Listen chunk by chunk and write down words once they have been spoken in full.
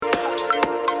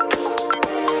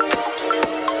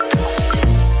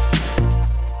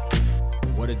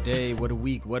day, what a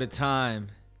week, what a time.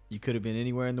 You could have been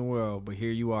anywhere in the world, but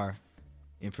here you are.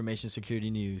 Information Security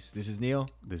News. This is Neil.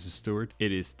 This is Stuart.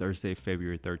 It is Thursday,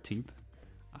 February 13th.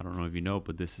 I don't know if you know,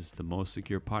 but this is the most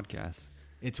secure podcast.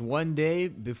 It's one day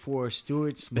before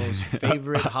Stuart's most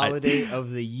favorite holiday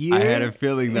of the year. I had a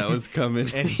feeling that was coming.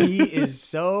 And he is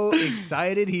so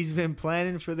excited. He's been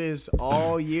planning for this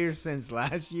all year since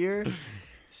last year.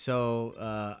 So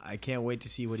I can't wait to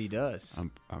see what he does.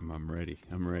 I'm ready.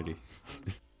 I'm ready.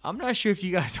 I'm not sure if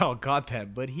you guys all got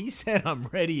that, but he said I'm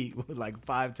ready like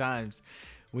 5 times,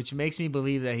 which makes me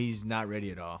believe that he's not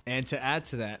ready at all. And to add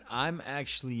to that, I'm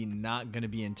actually not going to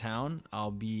be in town.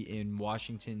 I'll be in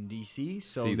Washington, D.C.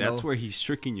 So see, that's where he's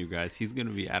tricking you guys. He's going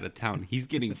to be out of town. He's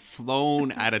getting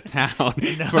flown out of town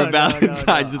for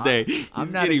Valentine's Day. I'm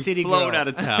He's not getting a city flown girl. out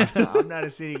of town. I'm not a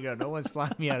city girl. No one's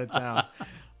flying me out of town.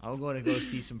 I'm going to go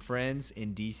see some friends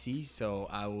in D.C., so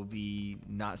I will be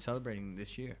not celebrating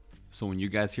this year. So when you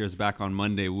guys hear us back on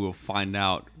Monday, we will find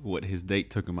out what his date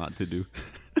took him out to do.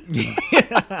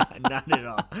 Not at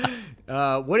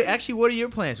all. What are your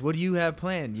plans? What do you have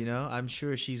planned? You know, I'm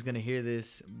sure she's going to hear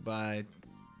this by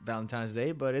Valentine's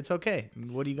Day, but it's okay.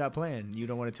 What do you got planned? You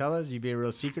don't want to tell us? You being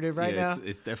real secretive right now?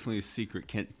 It's definitely a secret.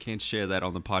 Can't share that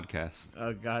on the podcast.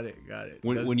 Oh, got it.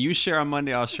 When you share on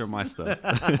Monday, I'll share my stuff.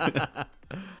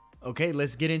 Okay,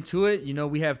 let's get into it. You know,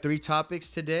 we have 3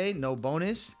 topics today, no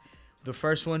bonus. The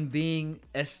first one being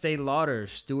Estee Lauder,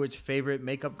 Stuart's favorite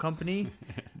makeup company.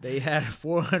 They had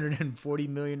 440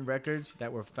 million records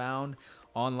that were found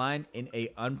online in a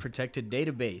unprotected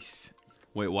database.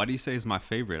 Wait, why do you say it's my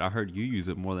favorite? I heard you use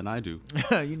it more than I do.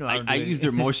 You know, I use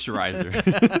their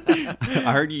moisturizer.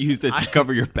 I heard you use it to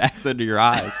cover your backs under your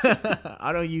eyes.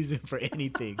 I don't use it for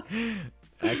anything.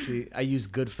 Actually, I use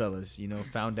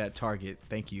Goodfellas, found at Target.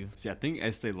 Thank you. See, I think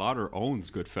Estee Lauder owns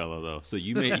Goodfella, though. So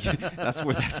you may that's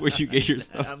where you get your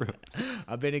stuff from.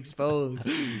 I've been exposed.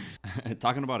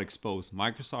 Talking about exposed,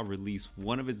 Microsoft released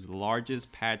one of its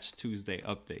largest Patch Tuesday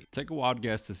updates. Take a wild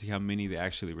guess to see how many they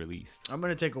actually released. I'm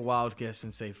going to take a wild guess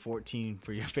and say 14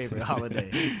 for your favorite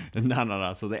holiday.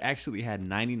 No. So they actually had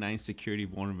 99 security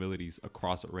vulnerabilities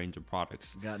across a range of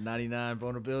products. Got 99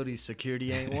 vulnerabilities.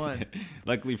 Security ain't one.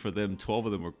 Luckily for them, 12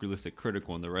 of them were listed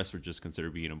critical and the rest were just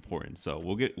considered being important. So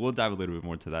we'll dive a little bit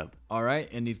more into that. All right.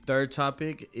 And the third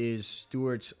topic is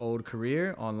Stuart's old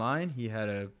career online. He had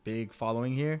a big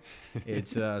following here.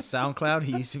 It's SoundCloud.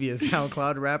 He used to be a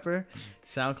SoundCloud rapper.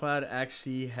 SoundCloud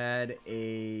actually had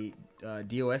a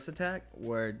DOS attack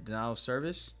where denial of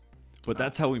service. But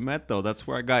that's how we met, though. That's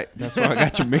where I got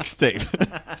your mixtape.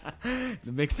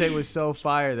 The mixtape was so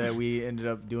fire that we ended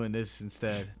up doing this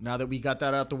instead. Now that we got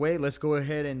that out the way, let's go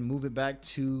ahead and move it back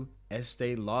to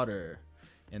Estee Lauder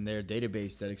and their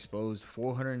database that exposed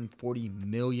 440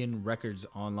 million records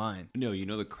online. No, you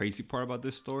know the crazy part about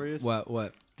this story is?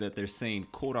 What? That they're saying,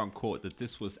 quote unquote, that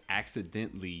this was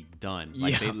accidentally done.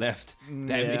 Like they left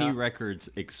that many records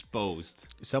exposed.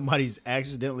 Somebody's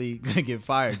accidentally going to get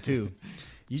fired, too.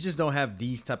 You just don't have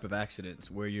these type of accidents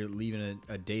where you're leaving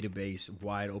a database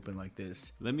wide open like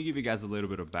this. Let me give you guys a little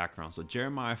bit of background. So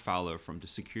Jeremiah Fowler from the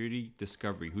Security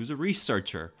Discovery, who's a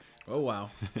researcher. Oh, wow.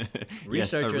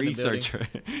 Researcher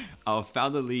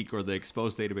found the leak or the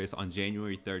exposed database on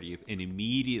January 30th and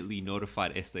immediately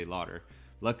notified Estee Lauder.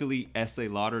 Luckily, Estee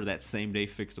Lauder that same day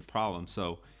fixed the problem.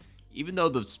 So even though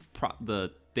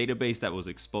the database that was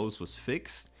exposed was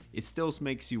fixed, it still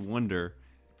makes you wonder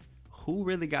who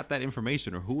really got that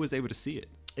information or who was able to see it.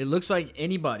 It looks like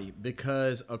anybody,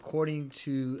 because according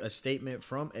to a statement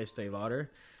from Estee Lauder,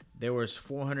 there was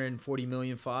 440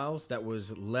 million files that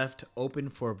was left open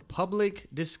for public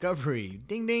discovery.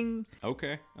 Ding, ding.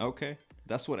 Okay.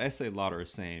 That's what Estee Lauder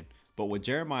is saying. But what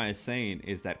Jeremiah is saying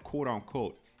is that, quote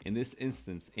unquote, in this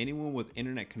instance, anyone with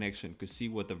internet connection could see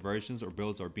what the versions or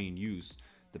builds are being used,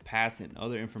 the paths and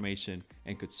other information,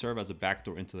 and could serve as a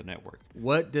backdoor into the network.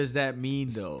 What does that mean,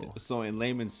 though? So in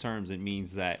layman's terms, it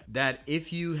means that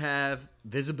if you have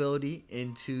visibility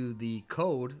into the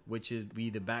code, which is be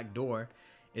the backdoor,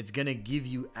 it's going to give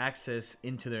you access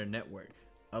into their network,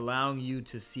 allowing you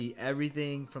to see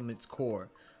everything from its core,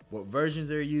 what versions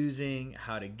they're using,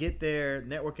 how to get there,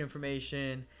 network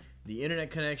information, the internet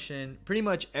connection, pretty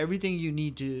much everything you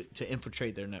need to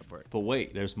infiltrate their network. But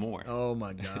wait, there's more. Oh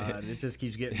my God, this just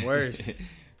keeps getting worse.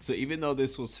 So even though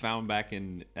this was found back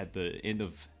at the end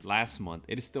of last month,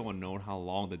 it is still unknown how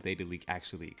long the data leak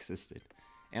actually existed.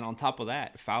 And on top of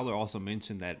that, Fowler also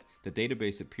mentioned that the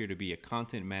database appeared to be a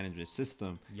content management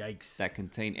system Yikes. that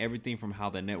contained everything from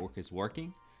how the network is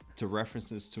working to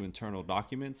references to internal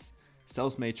documents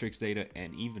sales matrix data,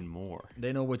 and even more.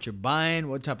 They know what you're buying,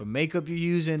 what type of makeup you're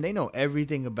using. They know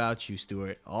everything about you,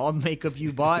 Stuart. All the makeup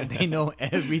you bought, they know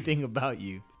everything about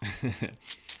you.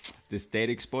 This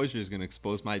data exposure is going to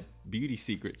expose my beauty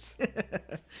secrets.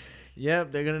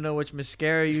 Yep, they're going to know which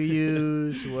mascara you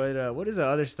use. What is the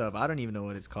other stuff? I don't even know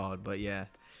what it's called, but yeah.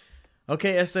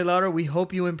 Okay, Estee Lauder, we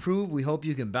hope you improve. We hope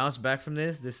you can bounce back from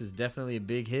this. This is definitely a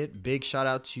big hit. Big shout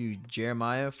out to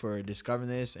Jeremiah for discovering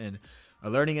this and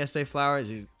alerting Estee Flowers.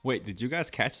 Wait, did you guys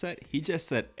catch that? He just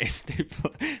said Estee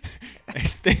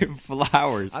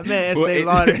Flowers. I meant Estee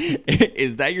Lauder.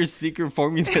 Is that your secret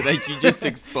formula that you just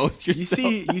exposed yourself?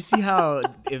 You see how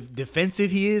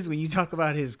defensive he is when you talk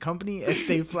about his company,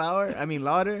 Estee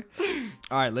Lauder.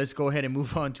 All right, let's go ahead and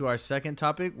move on to our second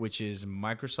topic, which is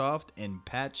Microsoft and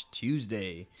Patch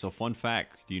Tuesday. So, fun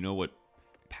fact, do you know what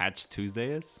Patch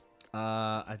Tuesday is?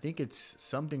 I think it's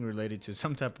something related to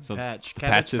some type of patch.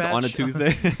 Patches on a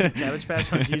Tuesday. Cabbage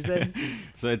Patch on Tuesdays.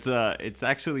 So it's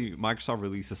actually Microsoft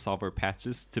releases software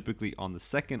patches typically on the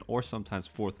second or sometimes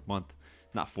fourth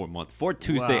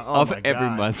Tuesday of every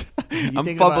month.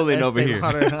 I'm fumbling over here.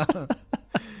 Huh?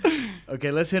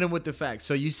 Okay, let's hit him with the facts.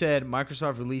 So you said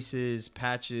Microsoft releases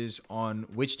patches on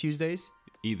which Tuesdays?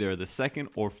 Either the second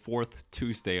or fourth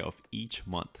Tuesday of each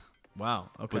month. Wow.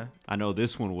 Okay. But I know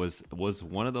this one was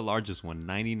one of the largest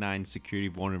 99 security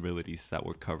vulnerabilities that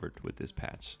were covered with this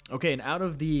patch. Okay, and out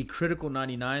of the critical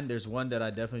 99, there's one that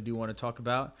I definitely do want to talk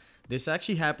about. This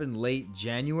actually happened late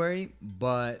January,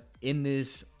 but in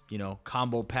this,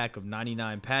 combo pack of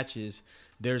 99 patches,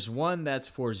 there's one that's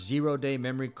for 0-day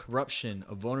memory corruption,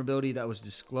 a vulnerability that was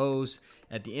disclosed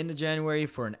at the end of January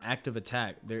for an active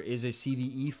attack. There is a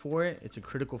CVE for it. It's a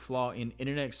critical flaw in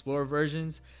Internet Explorer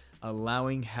versions,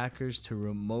 allowing hackers to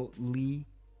remotely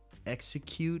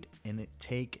execute and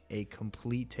take a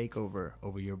complete takeover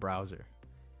over your browser.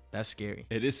 That's scary.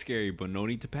 It is scary, but no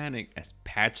need to panic as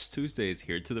Patch Tuesday is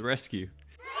here to the rescue.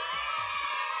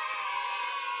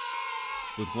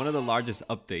 With one of the largest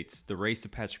updates, the race to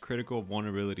patch critical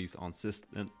vulnerabilities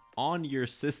on your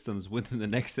systems within the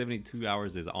next 72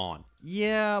 hours is on.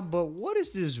 Yeah, but what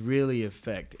does this really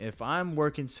affect? If I'm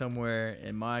working somewhere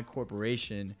and my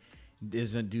corporation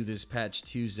doesn't do this Patch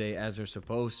Tuesday as they're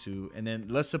supposed to, and then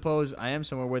let's suppose I am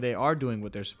somewhere where they are doing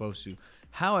what they're supposed to,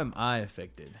 how am I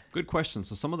affected? Good question.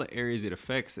 So some of the areas it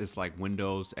affects is like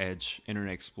Windows, Edge,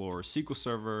 Internet Explorer, SQL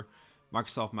Server,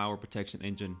 Microsoft Malware Protection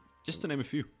Engine, just to name a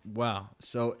few. Wow.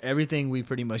 So everything we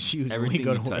pretty much use everything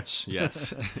when we go to touch,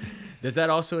 yes. Does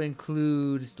that also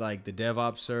include like the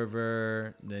DevOps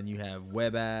server? Then you have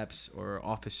web apps or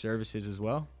Office services as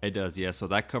well? It does, yeah. So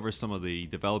that covers some of the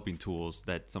developing tools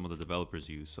that some of the developers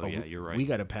use. So yeah, you're right. We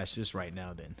got to patch this right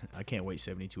now then. I can't wait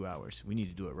 72 hours. We need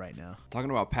to do it right now. Talking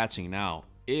about patching now,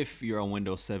 if you're on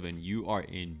Windows 7, you are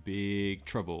in big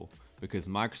trouble because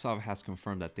Microsoft has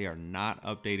confirmed that they are not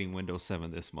updating Windows 7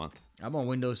 this month. I'm on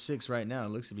Windows 6 right now. It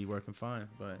looks to be working fine,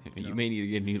 but you may need to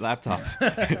get a new laptop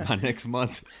by next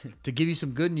month. To give you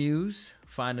some good news,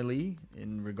 finally,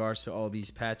 in regards to all these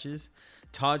patches,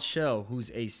 Todd Shell, who's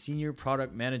a senior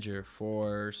product manager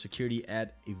for security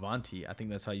at Ivanti, I think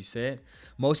that's how you say it.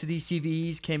 Most of these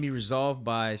CVEs can be resolved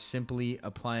by simply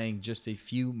applying just a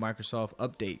few Microsoft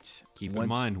updates. Keep in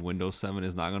mind, Windows 7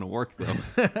 is not going to work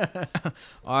though.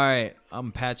 All right,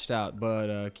 I'm patched out,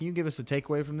 but can you give us a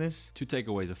takeaway from this? 2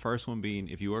 takeaways. The first one being,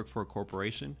 if you work for a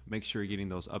corporation, make sure you're getting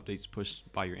those updates pushed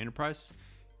by your enterprise.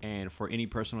 And for any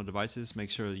personal devices, make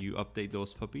sure you update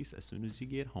those puppies as soon as you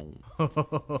get home.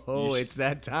 Oh, it's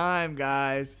that time,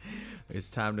 guys. It's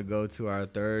time to go to our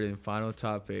third and final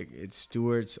topic. It's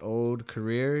Stuart's old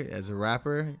career as a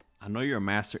rapper. I know you're a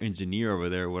master engineer over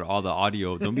there with all the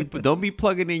audio. Don't be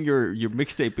plugging in your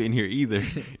mixtape in here either.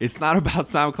 It's not about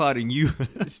SoundCloud and you.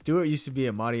 Stuart used to be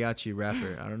a mariachi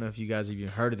rapper. I don't know if you guys have even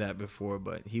heard of that before,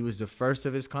 but he was the first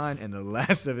of his kind and the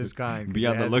last of his kind. Be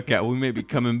on the lookout. We may be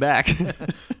coming back.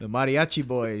 The Mariachi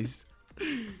Boys.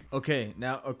 Okay,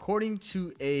 now according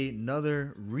to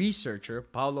another researcher,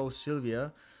 Paulo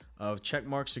Silva of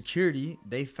Checkmark Security,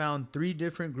 they found 3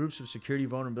 different groups of security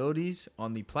vulnerabilities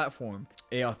on the platform.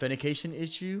 A authentication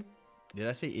issue. Did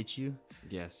I say issue?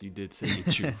 Yes, you did say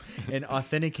issue. An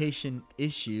authentication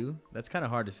issue. That's kind of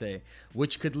hard to say.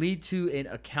 Which could lead to an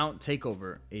account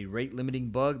takeover, a rate limiting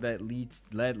bug that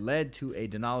led to a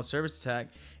denial of service attack,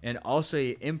 and also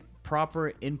a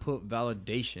improper input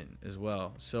validation as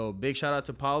well. So big shout out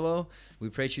to Paulo. We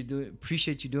appreciate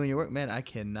you doing your work, man. I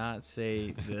cannot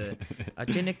say the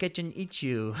authentication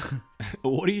issue.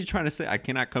 What are you trying to say? I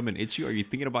cannot come and itch you? Are you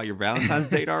thinking about your Valentine's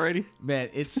date already? Man,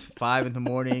 it's 5 in the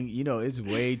morning. It's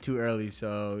way too early.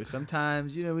 So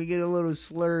sometimes, we get a little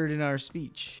slurred in our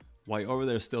speech. While you're over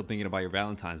there still thinking about your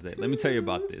Valentine's Day, let me tell you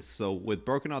about this. So with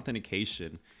broken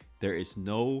authentication, there is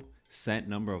no set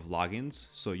number of logins,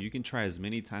 so you can try as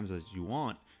many times as you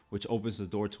want, which opens the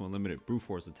door to unlimited brute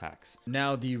force attacks.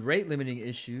 Now, the rate limiting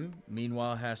issue,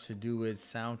 meanwhile, has to do with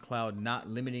SoundCloud not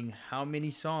limiting how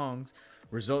many songs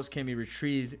results can be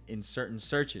retrieved in certain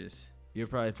searches. You're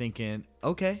probably thinking,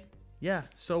 okay, yeah,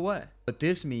 so what? What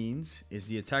this means is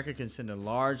the attacker can send a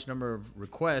large number of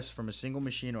requests from a single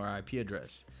machine or IP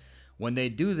address. When they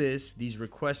do this, these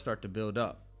requests start to build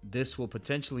up. This will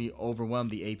potentially overwhelm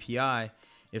the API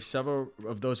if several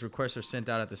of those requests are sent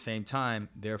out at the same time,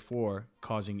 therefore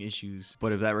causing issues.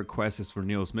 But if that request is for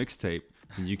Neil's mixtape,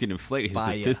 then you can inflate his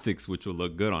statistics, which will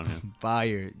look good on him.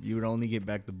 Fire. You would only get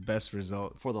back the best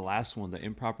result. For the last one, the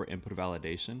improper input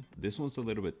validation, this one's a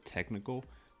little bit technical,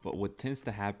 but what tends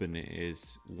to happen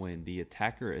is when the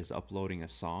attacker is uploading a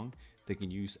song, they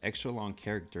can use extra long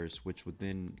characters, which would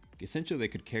then essentially they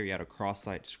could carry out a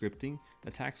cross-site scripting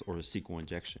attacks or a SQL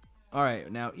injection. All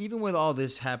right, now even with all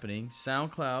this happening,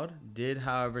 SoundCloud did,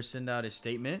 however, send out a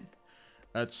statement.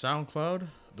 At SoundCloud,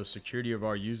 the security of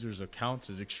our users' accounts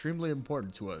is extremely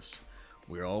important to us.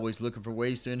 We are always looking for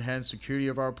ways to enhance security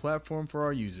of our platform for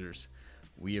our users.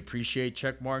 We appreciate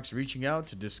Checkmarx reaching out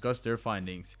to discuss their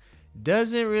findings.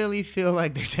 Doesn't really feel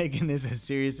like they're taking this as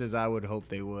serious as I would hope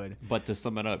they would. But to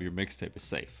sum it up, your mixtape is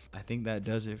safe. I think that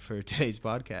does it for today's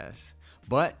podcast.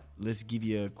 But let's give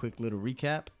you a quick little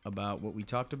recap about what we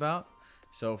talked about.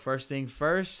 So first thing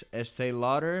first, Estee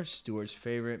Lauder, Stuart's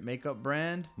favorite makeup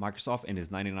brand. Microsoft and his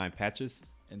 99 patches.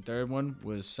 And third one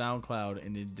was SoundCloud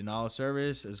and the denial of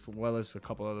service, as well as a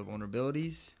couple other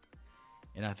vulnerabilities.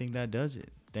 And I think that does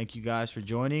it. Thank you guys for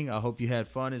joining. I hope you had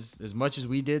fun as much as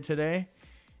we did today.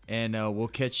 And we'll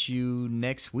catch you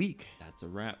next week. That's a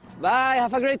wrap. Bye.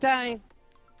 Have a great time.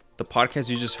 The podcast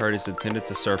you just heard is intended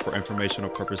to serve for informational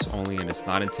purpose only and is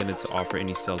not intended to offer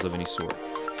any sales of any sort.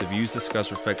 The views discussed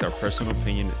reflect our personal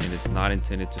opinion and is not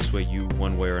intended to sway you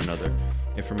one way or another.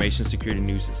 Information security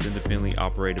news is independently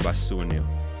operated by Stu and Neil.